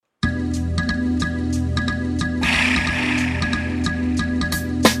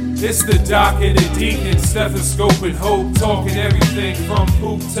It's the doc and the deacon, stethoscope and hope, talking everything from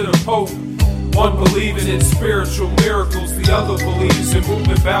poop to the pope. One believing in spiritual miracles, the other believes in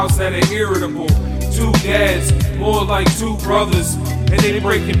movement bowels that are irritable. Two dads, more like two brothers, and they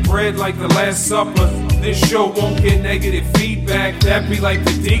breaking bread like the Last Supper. This show won't get negative feedback. That be like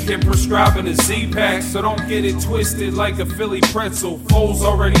the deacon prescribing a Z-Pack. So don't get it twisted like a Philly pretzel. Foles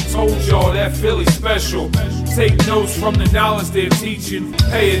already told y'all that Philly special. Take notes from the knowledge they're teaching.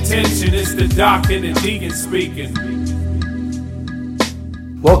 Pay attention, it's the doc and the deacon speaking.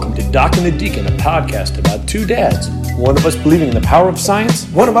 Welcome to Doc and the Deacon, a podcast about two dads. One of us believing in the power of science,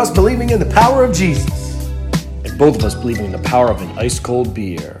 one of us believing in the power of Jesus, and both of us believing in the power of an ice-cold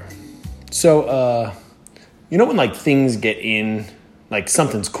beer. So, you know when like things get in, like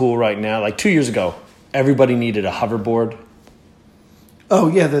something's cool right now? Like 2 years ago, everybody needed a hoverboard. Oh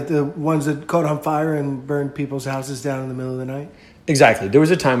yeah, the ones that caught on fire and burned people's houses down in the middle of the night? Exactly. There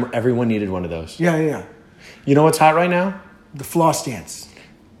was a time where everyone needed one of those. Yeah. You know what's hot right now? The floss dance.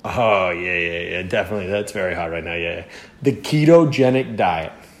 Oh, yeah, definitely. That's very hot right now, yeah. The ketogenic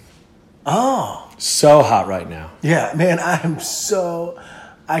diet. Oh. So hot right now. Yeah, man, I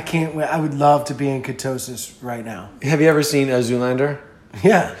can't wait. I would love to be in ketosis right now. Have you ever seen Zoolander?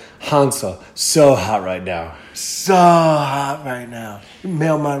 Yeah. Hansel, so hot right now. So hot right now.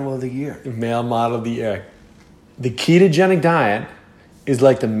 Male model of the year. Male model of the year. The ketogenic diet is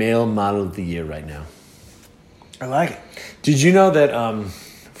like the male model of the year right now. I like it. Did you know that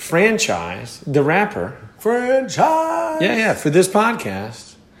Franchise, the rapper... Franchise! Yeah, for this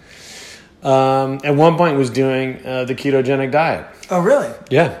podcast, at one point was doing the ketogenic diet. Oh, really?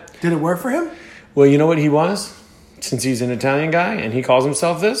 Yeah. Did it work for him? Well, you know what he was? Since he's an Italian guy and he calls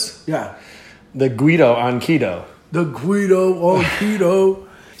himself this? Yeah. The Guido on keto. The Guido on keto.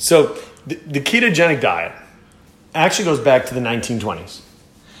 So the ketogenic diet actually goes back to the 1920s.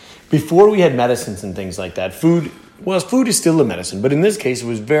 Before we had medicines and things like that, food is still a medicine, but in this case, it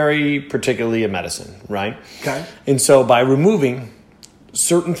was very particularly a medicine, right? Okay. And so by removing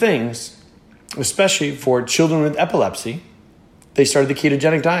certain things, especially for children with epilepsy, they started the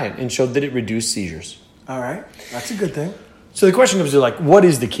ketogenic diet and showed that it reduced seizures. All right. That's a good thing. So the question comes to like, what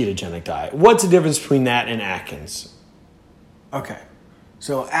is the ketogenic diet? What's the difference between that and Atkins? Okay.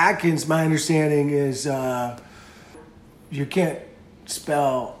 So Atkins, my understanding is you can't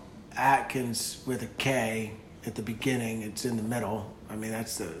spell Atkins with a K at the beginning. It's in the middle. I mean,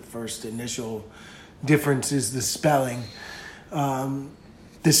 that's the first initial difference is the spelling.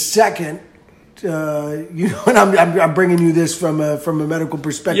 The second, and I'm bringing you this from a medical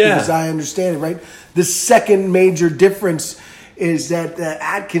perspective as I understand it, right? The second major difference is that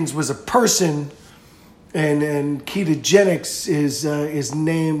Atkins was a person, and ketogenics is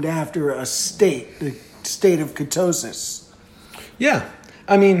named after a state, the state of ketosis. Yeah,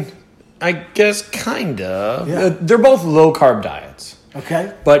 I mean, I guess kind of. Yeah. They're both low-carb diets.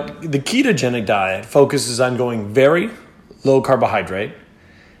 Okay. But the ketogenic diet focuses on going very low carbohydrate,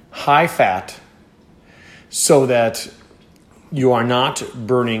 high fat, so that you are not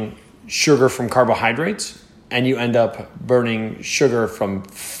burning sugar from carbohydrates and you end up burning sugar from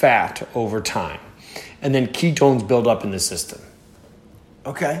fat over time. And then ketones build up in the system.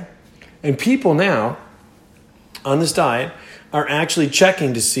 Okay. And people now on this diet are actually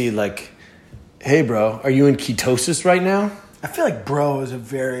checking to see like, hey bro, are you in ketosis right now? I feel like bro is a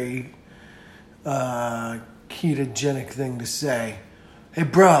very ketogenic thing to say. Hey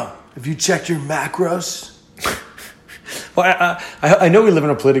bro, have you checked your macros? Well, I know we live in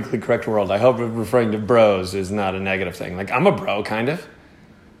a politically correct world. I hope referring to bros is not a negative thing. Like, I'm a bro, kind of.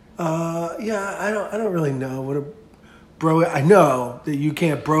 Yeah, I don't really know what a bro. I know that you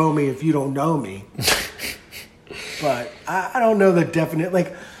can't bro me if you don't know me, but I don't know the definite.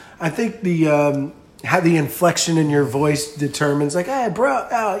 Like, I think the how the inflection in your voice determines. Like, hey, bro,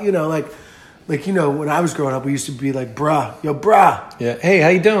 like when I was growing up, we used to be like, bruh, yo, bruh. Yeah. Hey, how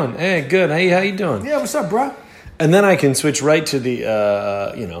you doing? Hey, good. Hey, how you doing? Yeah, what's up, bruh? And then I can switch right to the,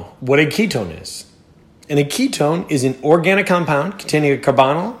 what a ketone is. And a ketone is an organic compound containing a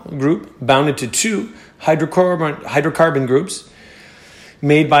carbonyl group bounded to two hydrocarbon groups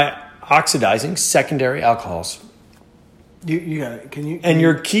made by oxidizing secondary alcohols. You got it. Can you?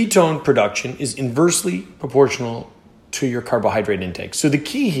 Your ketone production is inversely proportional to your carbohydrate intake. So the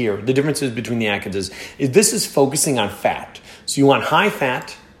key here, the differences between the Atkins is this is focusing on fat. So you want high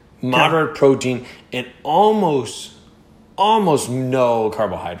fat, moderate protein, and almost no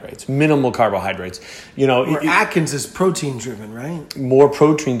carbohydrates, minimal carbohydrates. Where Atkins is protein driven, right? More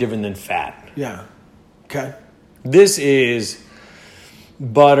protein driven than fat. Yeah. Okay. This is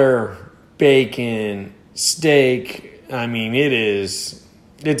butter, bacon, steak. I mean, it is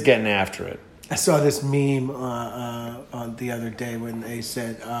It's getting after it. I saw this meme on the other day when they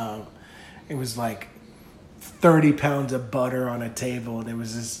said it was like 30 pounds of butter on a table, and there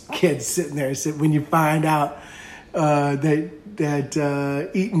was this kid sitting there. He said, when you find out that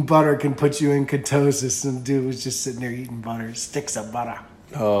eating butter can put you in ketosis, and the dude was just sitting there eating butter, sticks of butter.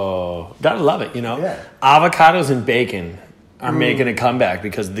 Oh, gotta love it, Yeah. Avocados and bacon are making a comeback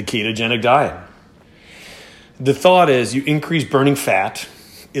because of the ketogenic diet. The thought is you increase burning fat,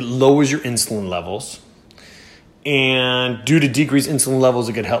 it lowers your insulin levels, and due to decreased insulin levels,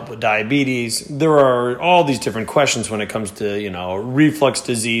 it could help with diabetes. There are all these different questions when it comes to, reflux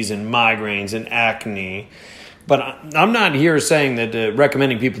disease and migraines and acne. But I'm not here saying that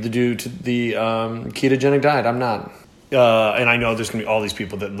recommending people to do the ketogenic diet. I'm not. And I know there's going to be all these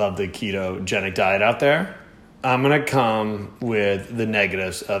people that love the ketogenic diet out there. I'm going to come with the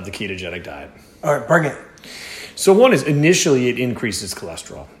negatives of the ketogenic diet. All right, bring it. So one is initially it increases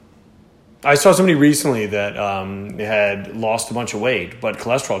cholesterol. I saw somebody recently that had lost a bunch of weight, but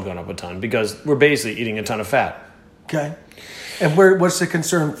cholesterol had gone up a ton because we're basically eating a ton of fat. Okay. And what's the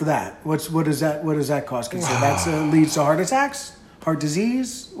concern for that? What does that cause concern? That leads to heart attacks, heart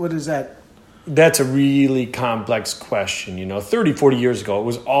disease. What is that? That's a really complex question. 30, 40 years ago, it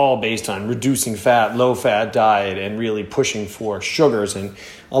was all based on reducing fat, low-fat diet, and really pushing for sugars. And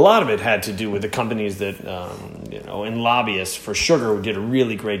a lot of it had to do with the companies that, and lobbyists for sugar did a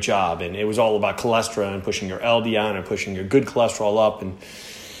really great job. And it was all about cholesterol and pushing your LDL and pushing your good cholesterol up. And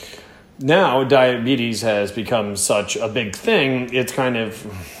now diabetes has become such a big thing. It's kind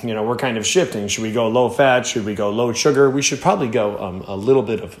of, we're kind of shifting. Should we go low fat? Should we go low sugar? We should probably go a little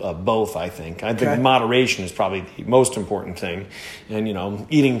bit of both, I think. I think moderation is probably the most important thing. And,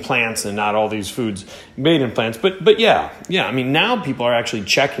 eating plants and not all these foods made in plants. But yeah. I mean, now people are actually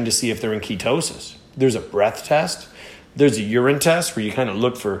checking to see if they're in ketosis. There's a breath test. There's a urine test where you kind of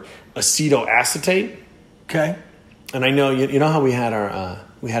look for acetoacetate. Okay. And I know, you know how we had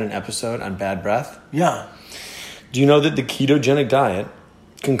an episode on bad breath? Yeah. Do you know that the ketogenic diet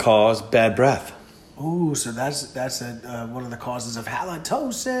can cause bad breath? Ooh, so that's one of the causes of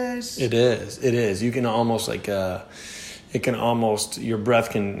halitosis. It is. You can almost your breath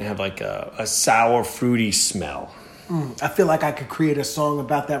can have like a sour, fruity smell. I feel like I could create a song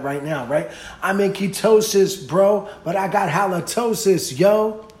about that right now, right? I'm in ketosis, bro, but I got halitosis,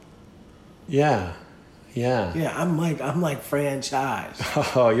 yo. Yeah. Yeah, I'm like franchise.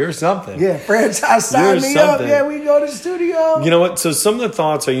 Oh, you're something. Yeah, franchise, sign me up. Yeah, we go to the studio. You know what? So some of the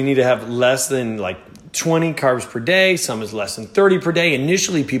thoughts are you need to have less than 20 carbs per day. Some is less than 30 per day.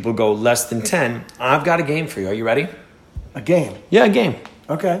 Initially, people go less than 10. I've got a game for you. Are you ready? A game? Yeah, a game.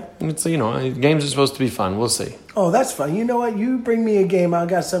 Okay. It's, games are supposed to be fun. We'll see. Oh, that's fun. You know what? You bring me a game. I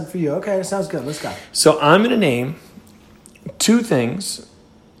got something for you. Okay, that sounds good. Let's go. So I'm going to name two things,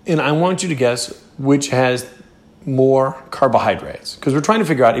 and I want you to guess which has more carbohydrates. Because we're trying to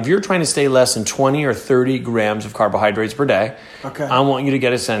figure out if you're trying to stay less than 20 or 30 grams of carbohydrates per day, okay, I want you to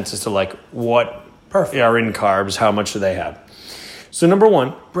get a sense as to what Perfect. are in carbs, how much do they have. So number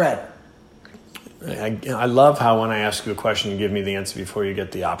one. Bread. I love how when I ask you a question, you give me the answer before you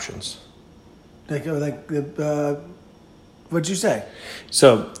get the options. What'd you say?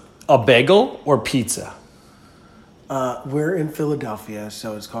 So a bagel or pizza? We're in Philadelphia,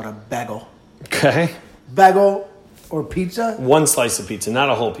 so it's called a bagel. Okay. Bagel or pizza? One slice of pizza, not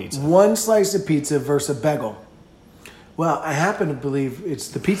a whole pizza. One slice of pizza versus a bagel. Well, I happen to believe it's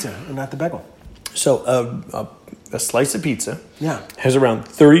the pizza and not the bagel. So a slice of pizza has around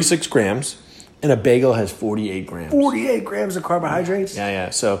 36 grams, and a bagel has 48 grams. 48 grams of carbohydrates?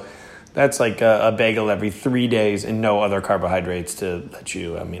 Yeah. So that's like a bagel every 3 days and no other carbohydrates to let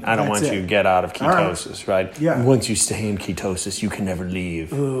you, I don't want you to get out of ketosis, right? Yeah. Once you stay in ketosis, you can never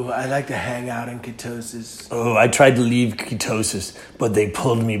leave. Ooh, I like to hang out in ketosis. Oh, I tried to leave ketosis, but they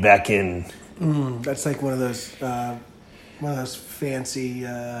pulled me back in. That's like one of those fancy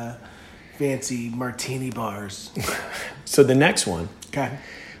martini bars. So the next one. Okay.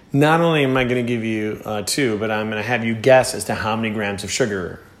 Not only am I going to give you two, but I'm going to have you guess as to how many grams of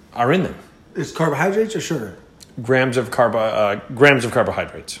sugar are in them. Is carbohydrates or sugar? Grams of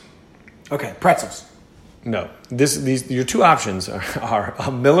carbohydrates. Okay, pretzels. No, these your two options are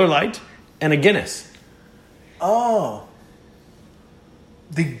a Miller Lite and a Guinness. Oh,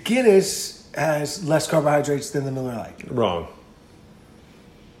 the Guinness has less carbohydrates than the Miller Lite. Wrong.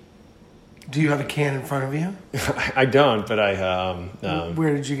 Do you have a can in front of you? I don't, but I.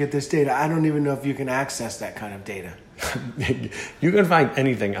 Where did you get this data? I don't even know if you can access that kind of data. You can find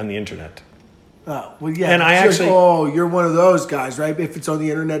anything on the internet. Oh, well, yeah. And I You're- actually- Oh, you're one of those guys, right? If it's on the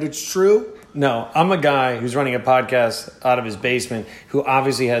internet, it's true. No, I'm a guy who's running a podcast out of his basement who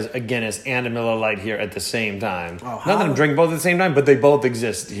obviously has a Guinness and a Miller Lite here at the same time. Oh, Not that I'm drinking both at the same time, but they both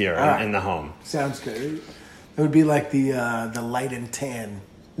exist here right. in the home. Sounds good. It would be like the light and tan.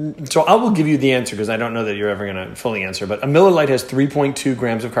 So I will give you the answer because I don't know that you're ever going to fully answer. But a Miller Lite has 3.2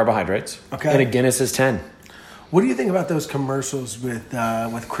 grams of carbohydrates. Okay. And a Guinness is 10. What do you think about those commercials with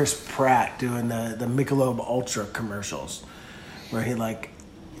Chris Pratt doing the Michelob Ultra commercials, where he's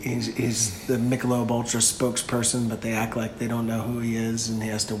the Michelob Ultra spokesperson, but they act like they don't know who he is, and he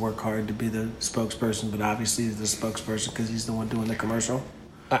has to work hard to be the spokesperson, but obviously he's the spokesperson because he's the one doing the commercial.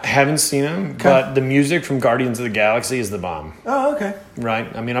 I haven't seen him, but the music from Guardians of the Galaxy is the bomb. Oh, okay.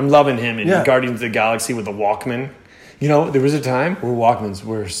 Right? I mean, I'm loving him in Yeah. Guardians of the Galaxy with the Walkman. You know, there was a time where Walkmans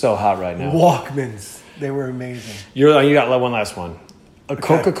were so hot right now. Walkmans. They were amazing. You got one last one. A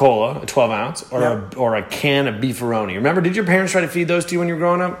Coca-Cola, a 12 ounce, or a can of beefaroni. Remember, did your parents try to feed those to you when you were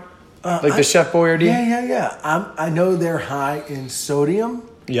growing up? Like the Chef Boyardee? Yeah. I know they're high in sodium,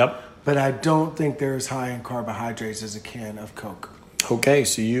 Yep. but I don't think they're as high in carbohydrates as a can of Coke. Okay,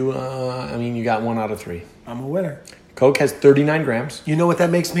 so you got 1 out of 3. I'm a winner. Coke has 39 grams You know what that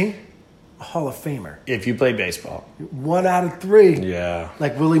makes me? A Hall of Famer. if you play baseball. 1 out of 3. Yeah.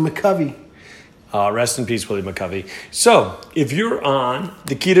 Like Willie McCovey. Rest in peace, Willie McCovey. So, if you're on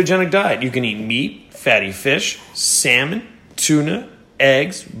the ketogenic diet, you can eat meat, fatty fish, salmon, tuna,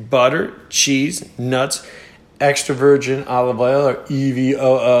 eggs, butter, cheese, nuts, extra virgin olive oil, or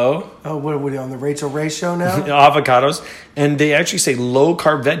EVOO, Oh, what are we on the Rachel Ray show now? avocados, and they actually say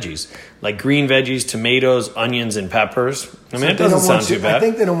low-carb veggies, like green veggies, tomatoes, onions, and peppers. I mean, it They don't doesn't sound want you- too bad. I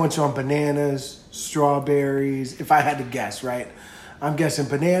think they don't want you on bananas, strawberries. If I had to guess, right? I'm guessing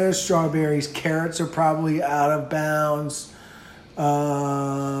bananas, strawberries, carrots are probably out of bounds.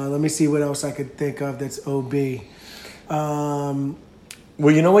 Let me see what else I could think of that's OB. Well,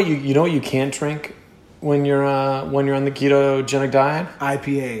 you know what you can't drink when you're on the ketogenic diet?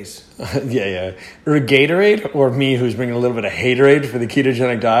 IPAs. yeah. Or a Gatorade, or me who's bringing a little bit of haterade for the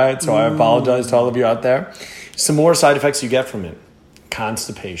ketogenic diet, so I apologize to all of you out there. Some more side effects you get from it.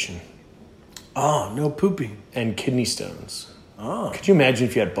 Constipation Oh, no pooping. and kidney stones. Oh. Could you imagine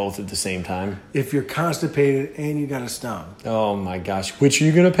if you had both at the same time? If you're constipated and you got a stone. Oh my gosh, which are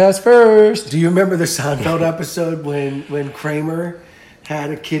you going to pass first? Do you remember the Seinfeld episode when Kramer had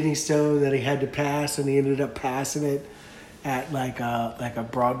a kidney stone that he had to pass, and he ended up passing it at like a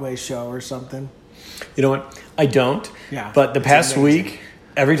Broadway show or something? You know what? I don't. Yeah, But the it's past amazing. week,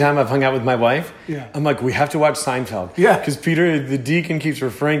 every time I've hung out with my wife, Yeah. I'm like, we have to watch Seinfeld. Yeah. Because Peter, the deacon, keeps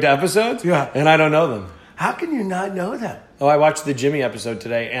referring to episodes. Yeah. And I don't know them. How can you not know that? Oh, I watched the Jimmy episode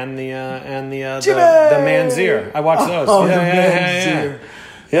today and the Jimmy! Man's Ear. I watched those. Oh, yeah, the yeah, Man's yeah, yeah. Ear.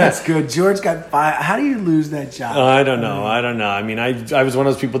 Yeah. That's good. George got fired. How do you lose that job? I don't know. I mean, I was one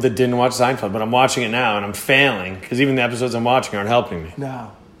of those people that didn't watch Seinfeld, but I'm watching it now and I'm failing because even the episodes I'm watching aren't helping me.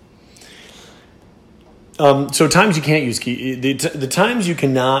 No. So times you can't use the times you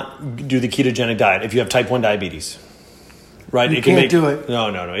cannot do the ketogenic diet if you have type 1 diabetes. Right? You can't do it. No.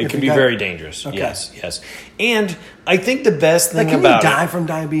 It if can you be got- very dangerous. Okay. Yes. And I think the best thing Like, can about you die from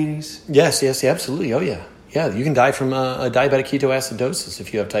diabetes? Yes, absolutely. Oh, yeah. Yeah, you can die from a diabetic ketoacidosis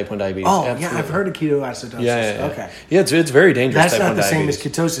if you have type 1 diabetes. Oh, Absolutely. yeah, I've heard of ketoacidosis. Yeah. Okay. Yeah, it's very dangerous. That's type not 1 the same as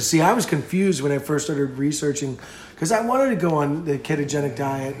diabetes. ketosis. See, I was confused when I first started researching because I wanted to go on the ketogenic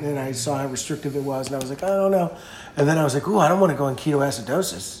diet, and I saw how restrictive it was, and I was like, I don't know. And then I was like, ooh, I don't want to go on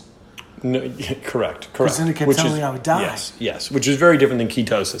ketoacidosis. No, yeah, correct. then it kept telling me I would die. Yes, which is very different than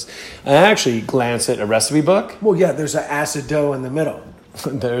ketosis. I actually glanced at a recipe book. Well, yeah, there's an acido in the middle.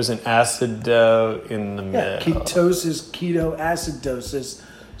 There's an acido in the Yeah, middle. ketosis, ketoacidosis.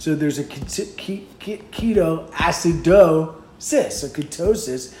 So there's a ketoacidosis, so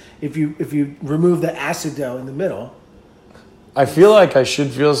ketosis. If you remove the acido in the middle. I feel like I should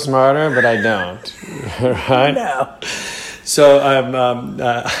feel smarter, but I don't. Right? No. So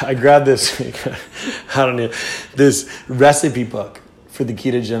I grabbed this, this recipe book for the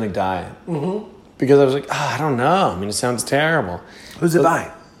ketogenic diet because I was like, I don't know. I mean, it sounds terrible. Who's it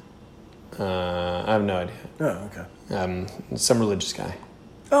by? I have no idea. Oh, okay. Some religious guy.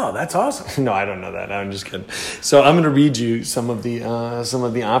 Oh, that's awesome. No, I don't know that. I'm just kidding. So I'm going to read you some of the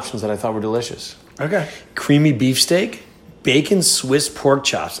options that I thought were delicious. Okay. Creamy beefsteak, bacon Swiss pork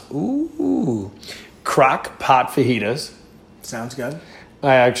chops. Ooh, crock pot fajitas. Sounds good.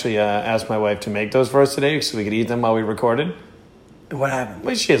 I actually asked my wife to make those for us today so we could eat them while we recorded. What happened?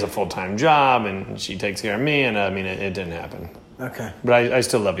 Well, she has a full-time job and she takes care of me, and I mean, it didn't happen. Okay. But I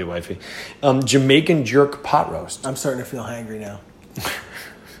still love you, wifey. Jamaican jerk pot roast. I'm starting to feel hangry now.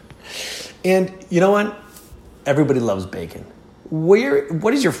 And you know what? Everybody loves bacon.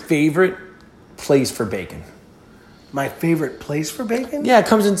 What is your favorite place for bacon? My favorite place for bacon? Yeah, it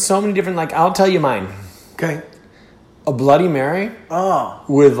comes in so many different, like, I'll tell you mine. Okay. A Bloody Mary Oh.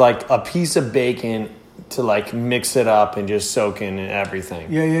 with, like, a piece of bacon to, like, mix it up and just soak in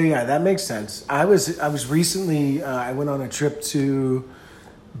everything. Yeah. That makes sense. I was recently, I went on a trip to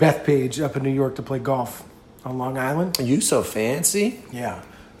Bethpage up in New York to play golf on Long Island. You so fancy? Yeah.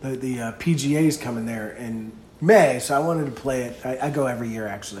 The PGA's coming there in May, so I wanted to play it. I go every year,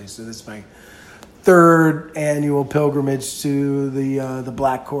 actually, so this is my third annual pilgrimage to the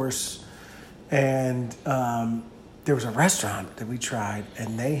Black Course. And there was a restaurant that we tried,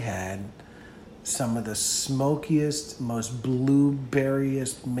 and they had some of the smokiest, most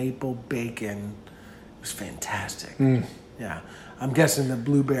blueberryest maple bacon. It was fantastic. Yeah. I'm guessing the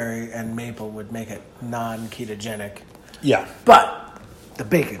blueberry and maple would make it non-ketogenic. Yeah. But the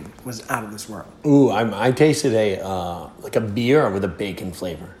bacon was out of this world. Ooh, I tasted like a beer with a bacon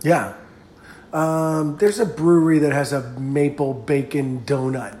flavor. Yeah. There's a brewery that has a maple bacon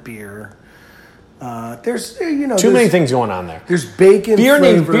donut beer. There's Too many things going on there. There's bacon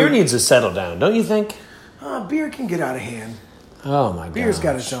Beer needs to settle down, don't you think? Beer can get out of hand. Oh my god. Beer's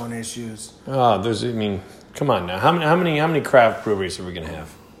got its own issues. Come on now. How many craft breweries are we gonna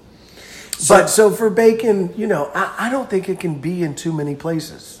have? But so for bacon, I don't think it can be in too many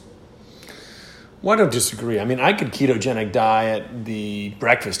places. Well, I don't disagree. I mean, I could ketogenic diet the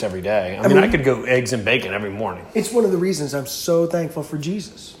breakfast every day. I mean, I could go eggs and bacon every morning. It's one of the reasons I'm so thankful for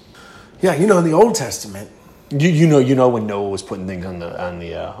Jesus. Yeah, in the Old Testament. You know when Noah was putting things on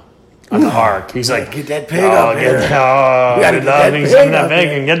the ark, he's like, get that pig up here. Get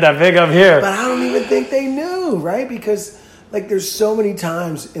that pig up here. But I don't even think they knew, right? Because there's so many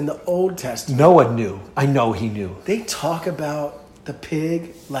times in the Old Testament. Noah knew. I know he knew. They talk about the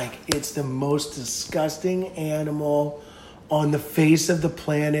pig like it's the most disgusting animal on the face of the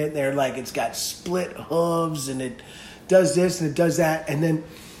planet. They're like, it's got split hooves and it does this and it does that. And then,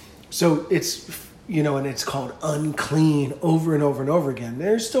 so it's, and it's called unclean over and over and over again.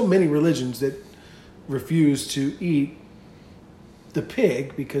 There's still many religions that refuse to eat the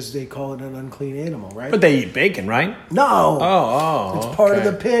pig because they call it an unclean animal, right? But they eat bacon, right? No. Oh, it's part of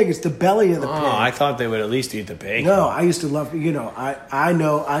the pig. It's the belly of the pig. Oh, I thought they would at least eat the bacon. No, I used to love, I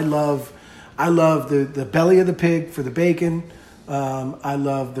love the belly of the pig for the bacon. I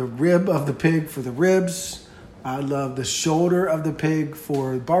love the rib of the pig for the ribs. I love the shoulder of the pig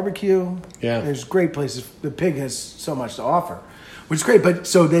for barbecue. Yeah. There's great places. The pig has so much to offer, which is great. But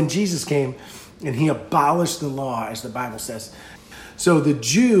so then Jesus came and he abolished the law, as the Bible says. So the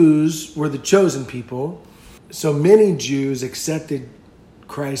Jews were the chosen people. So many Jews accepted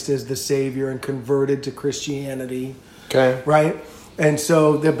Christ as the Savior and converted to Christianity. Okay. Right? And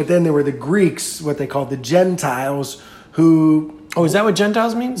so, but then there were the Greeks, what they called the Gentiles, who... Oh, is that what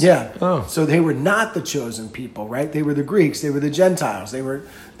Gentiles means? Yeah. Oh. So they were not the chosen people, right? They were the Greeks. They were the Gentiles. They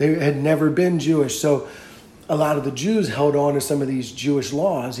had never been Jewish. So a lot of the Jews held on to some of these Jewish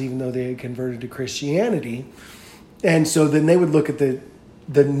laws, even though they had converted to Christianity. And so then they would look at the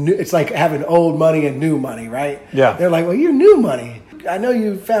new, it's like having old money and new money, right? Yeah. They're like, well, you're new money. I know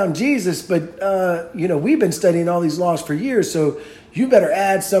you found Jesus, but, we've been studying all these laws for years, so you better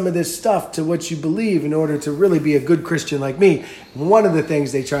add some of this stuff to what you believe in order to really be a good Christian like me. And one of the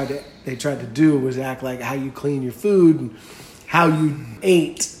things they tried to do was act like how you clean your food and how you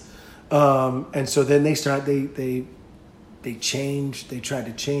ate. And so then they tried to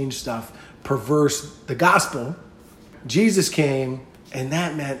change stuff, perverse the gospel. Jesus came, and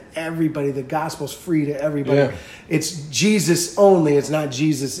that meant everybody. The gospel's free to everybody. Yeah. It's Jesus only. It's not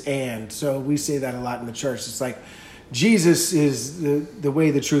Jesus and. So we say that a lot in the church. It's like Jesus is the way,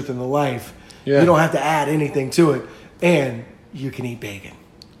 the truth, and the life. Yeah. You don't have to add anything to it. And you can eat bacon.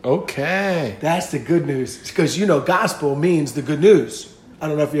 Okay. That's the good news. Because, gospel means the good news. I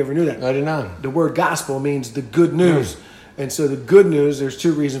don't know if you ever knew that. I did not. The word gospel means the good news. And so the good news, there's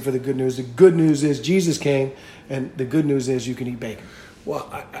two reasons for the good news. The good news is Jesus came, and the good news is you can eat bacon.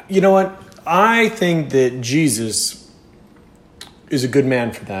 Well, you know what? I think that Jesus is a good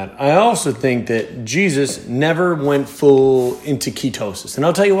man for that. I also think that Jesus never went full into ketosis. And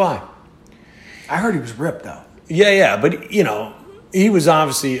I'll tell you why. I heard he was ripped, though. Yeah. But, he was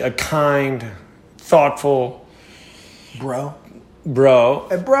obviously a kind, thoughtful bro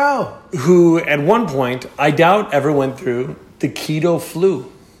who at one point I doubt ever went through the keto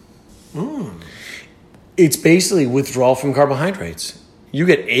flu. It's basically withdrawal from carbohydrates. You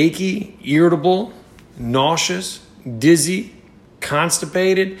get achy, irritable, nauseous, dizzy,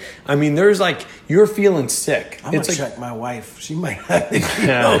 constipated. I mean, there's like, you're feeling sick. I'm going to like, check my wife. She might have the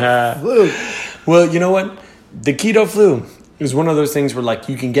keto flu. Well, you know what? The keto flu is one of those things where like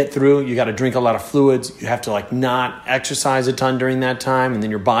you can get through. You got to drink a lot of fluids. You have to like not exercise a ton during that time, and then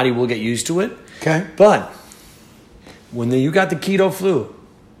your body will get used to it. Okay. But when you got the keto flu,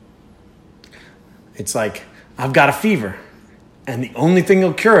 it's like, I've got a fever, and the only thing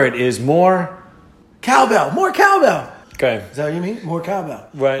that'll cure it is more cowbell. More cowbell. Okay. Is that what you mean? More cowbell.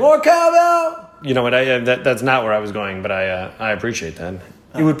 Right. More cowbell. You know what? That's not where I was going, but I appreciate that.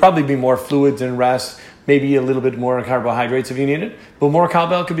 It would probably be more fluids and rest, maybe a little bit more carbohydrates if you need it, but more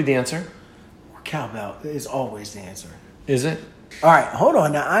cowbell could be the answer. More cowbell is always the answer. Is it? All right, hold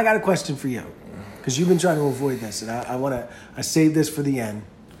on. Now I got a question for you, because you've been trying to avoid this, and I saved this for the end,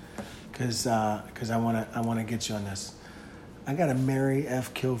 because I want to get you on this. I got a Mary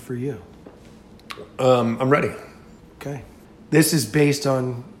F. Kill for you. I'm ready. Okay. This is based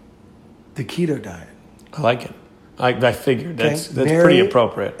on the keto diet. I like it. I figured that's Mary pretty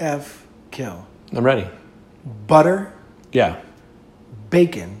appropriate. F. Kill. I'm ready. Butter, Yeah.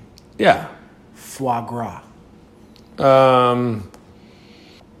 bacon, Yeah. foie gras.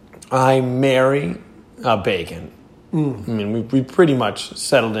 I marry bacon. I mean, we pretty much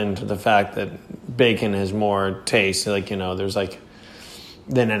settled into the fact that bacon has more taste. Like, there's like,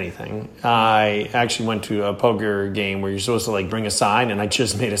 than anything. I actually went to a poker game where you're supposed to like bring a side, and I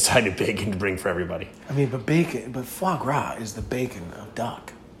just made a side of bacon to bring for everybody. I mean, but foie gras is the bacon of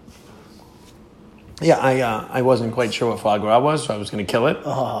duck. Yeah, I wasn't quite sure what foie gras was, so I was going to kill it,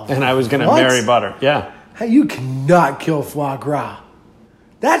 and I was going to what? marry butter. Yeah. Hey, you cannot kill foie gras.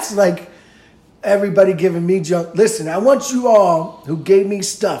 That's like everybody giving me junk. Listen, I want you all who gave me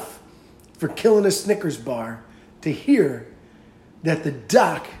stuff for killing a Snickers bar to hear that the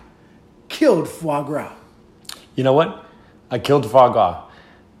doc killed foie gras. You know what? I killed foie gras.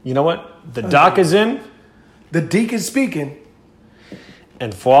 You know what? The doc is in. The deacon speaking.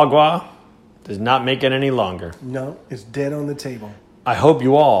 And foie gras does not make it any longer. No, it's dead on the table. I hope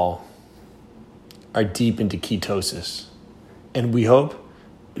you all are deep into ketosis. And we hope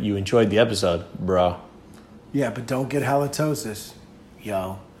you enjoyed the episode, bro. Yeah, but don't get halitosis,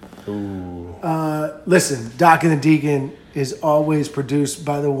 yo. Ooh. Listen, Doc and the Deacon is always produced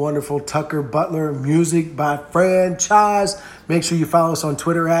by the wonderful Tucker Butler. Music by Franchise. Make sure you follow us on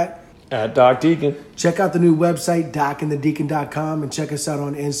Twitter at Doc Deacon. Check out the new website, docandthedeacon.com, and check us out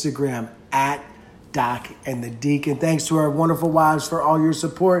on Instagram at Doc and the Deacon. Thanks to our wonderful wives for all your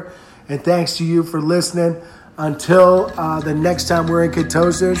support, and thanks to you for listening. Until the next time we're in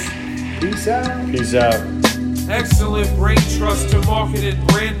ketosis, peace out. Peace out. Excellent brain trust to market and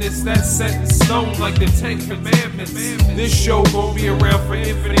brand this. That's set in stone like the 10 Commandments. This show gon' be around for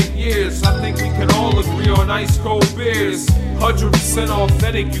infinite years. I think we can all agree on ice cold beers. 100%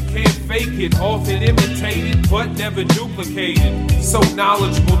 authentic, you can't fake it. Often imitated, but never duplicated. So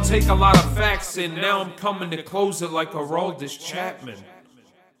knowledgeable, take a lot of facts in. Now I'm coming to close it like Aroldis Chapman.